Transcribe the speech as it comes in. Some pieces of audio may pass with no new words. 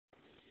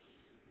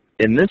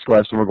In this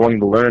lesson, we're going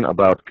to learn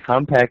about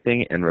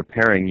compacting and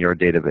repairing your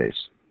database.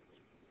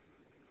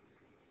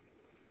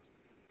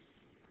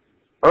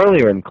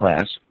 Earlier in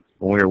class,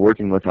 when we were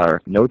working with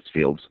our notes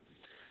fields,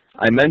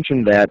 I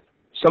mentioned that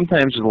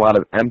sometimes there's a lot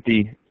of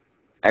empty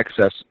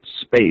excess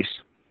space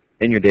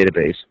in your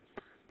database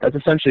that's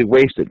essentially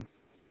wasted.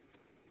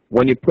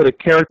 When you put a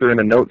character in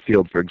a note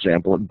field, for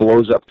example, it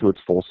blows up to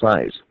its full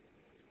size.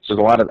 So there's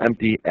a lot of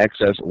empty,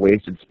 excess,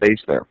 wasted space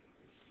there.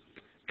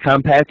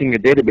 Compacting your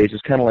database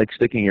is kind of like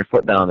sticking your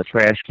foot down in the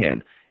trash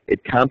can.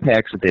 It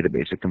compacts the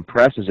database, it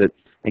compresses it,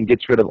 and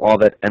gets rid of all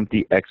that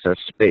empty excess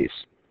space.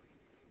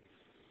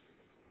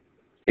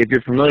 If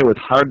you're familiar with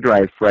hard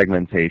drive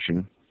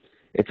fragmentation,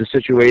 it's a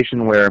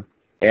situation where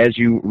as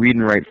you read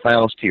and write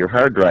files to your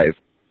hard drive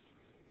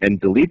and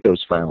delete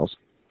those files,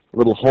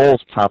 little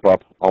holes pop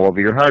up all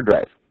over your hard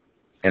drive.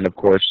 And of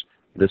course,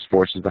 this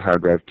forces the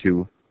hard drive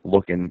to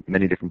look in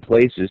many different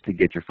places to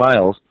get your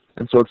files,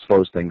 and so it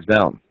slows things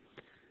down.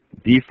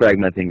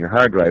 Defragmenting your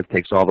hard drive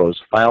takes all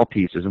those file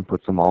pieces and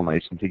puts them all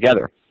nice and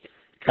together.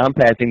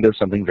 Compacting does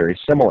something very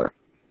similar.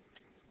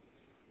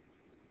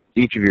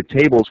 Each of your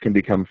tables can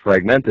become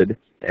fragmented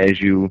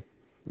as you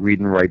read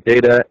and write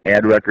data,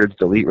 add records,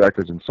 delete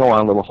records, and so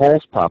on. Little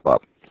holes pop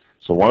up.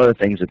 So one of the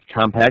things that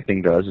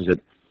compacting does is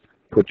it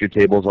puts your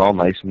tables all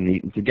nice and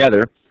neat and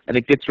together, and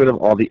it gets rid of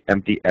all the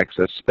empty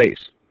excess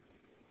space.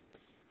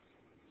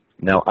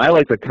 Now, I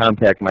like to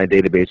compact my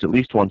database at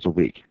least once a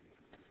week.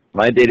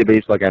 My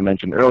database, like I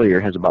mentioned earlier,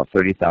 has about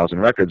 30,000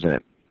 records in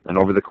it. And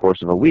over the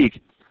course of a week,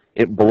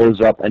 it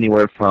blows up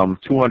anywhere from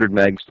 200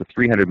 megs to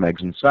 300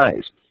 megs in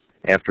size.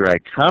 After I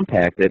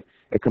compact it,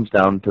 it comes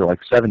down to like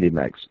 70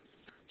 megs.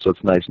 So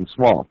it's nice and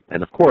small.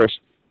 And of course,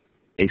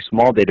 a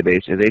small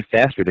database is a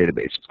faster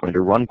database. It's going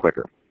to run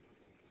quicker.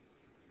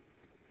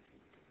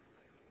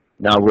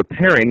 Now,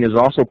 repairing is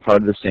also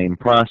part of the same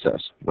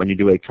process. When you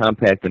do a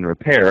compact and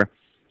repair,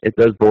 it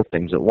does both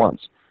things at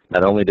once.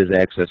 Not only does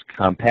Access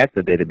compact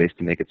the database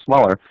to make it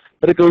smaller,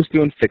 but it goes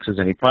through and fixes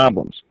any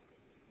problems.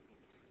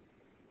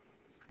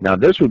 Now,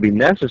 this would be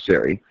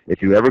necessary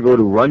if you ever go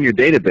to run your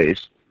database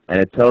and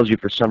it tells you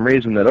for some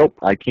reason that, oh,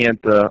 I can't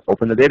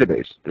open the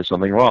database. There's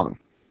something wrong.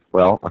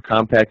 Well, a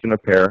compact and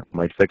repair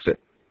might fix it.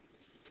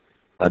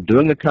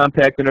 Doing a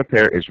compact and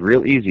repair is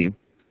real easy,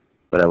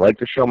 but I like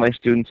to show my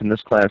students in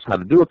this class how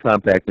to do a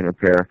compact and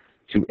repair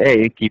to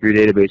A, keep your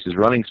databases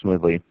running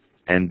smoothly,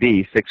 and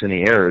B, fix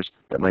any errors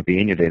that might be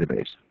in your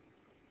database.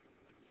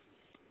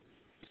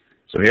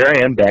 So here I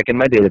am back in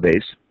my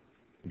database.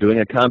 Doing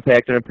a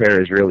compact and repair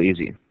is real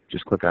easy.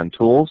 Just click on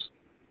Tools,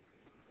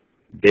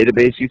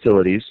 Database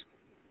Utilities,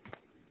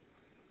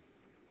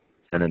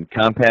 and then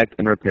Compact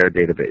and Repair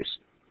Database.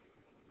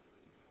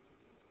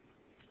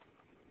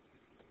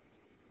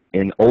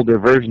 In older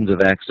versions of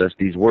Access,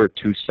 these were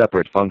two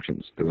separate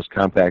functions. There was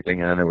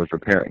compacting and there was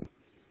repairing.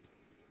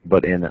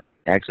 But in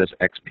Access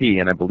XP,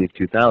 and I believe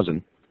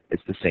 2000,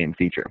 it's the same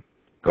feature.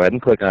 Go ahead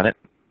and click on it.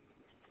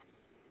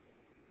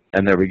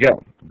 And there we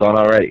go, done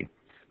already.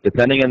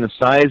 Depending on the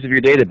size of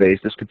your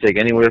database, this could take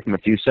anywhere from a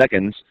few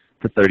seconds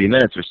to 30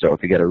 minutes or so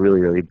if you get a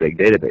really, really big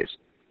database.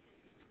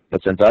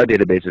 But since our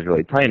database is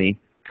really tiny,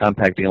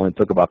 compacting only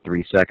took about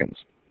 3 seconds.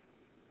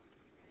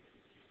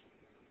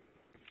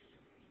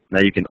 Now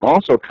you can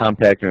also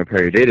compact and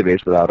repair your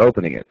database without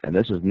opening it, and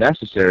this is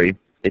necessary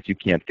if you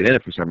can't get in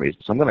it for some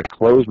reason. So I'm going to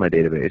close my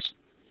database.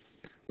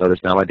 Notice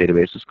now my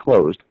database is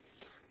closed,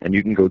 and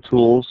you can go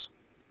Tools,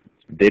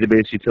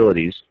 Database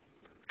Utilities,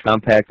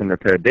 Compact and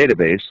Repair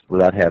Database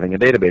without having a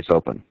database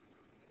open.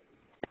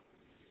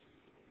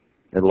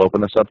 It'll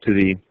open us up to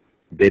the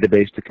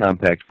Database to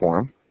Compact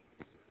form.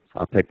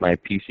 I'll pick my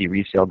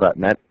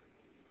PCResale.net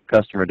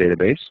customer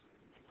database,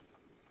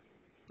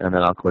 and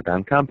then I'll click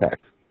on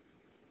Compact.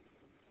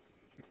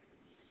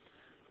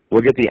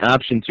 We'll get the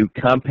option to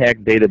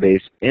compact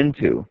database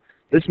into.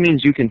 This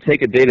means you can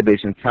take a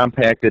database and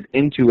compact it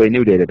into a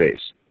new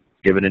database,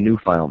 give it a new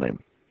file name.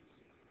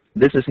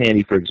 This is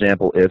handy, for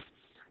example, if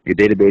your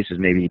database is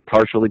maybe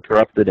partially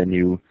corrupted and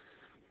you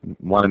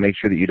want to make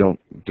sure that you don't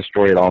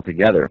destroy it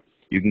altogether.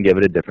 You can give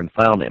it a different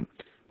file name.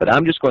 But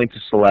I'm just going to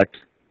select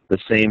the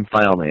same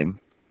file name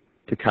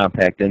to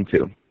compact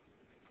into.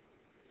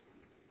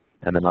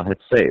 And then I'll hit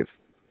Save.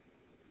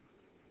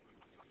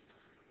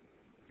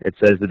 It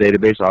says the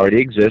database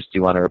already exists. Do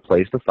you want to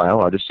replace the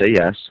file? I'll just say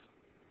yes.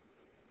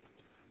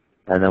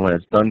 And then when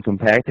it's done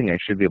compacting, I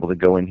should be able to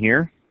go in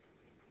here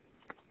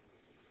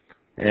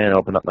and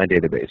open up my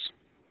database.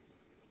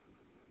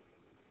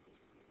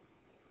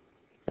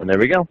 And there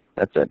we go.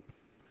 That's it.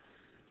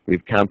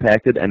 We've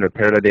compacted and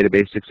repaired our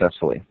database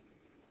successfully.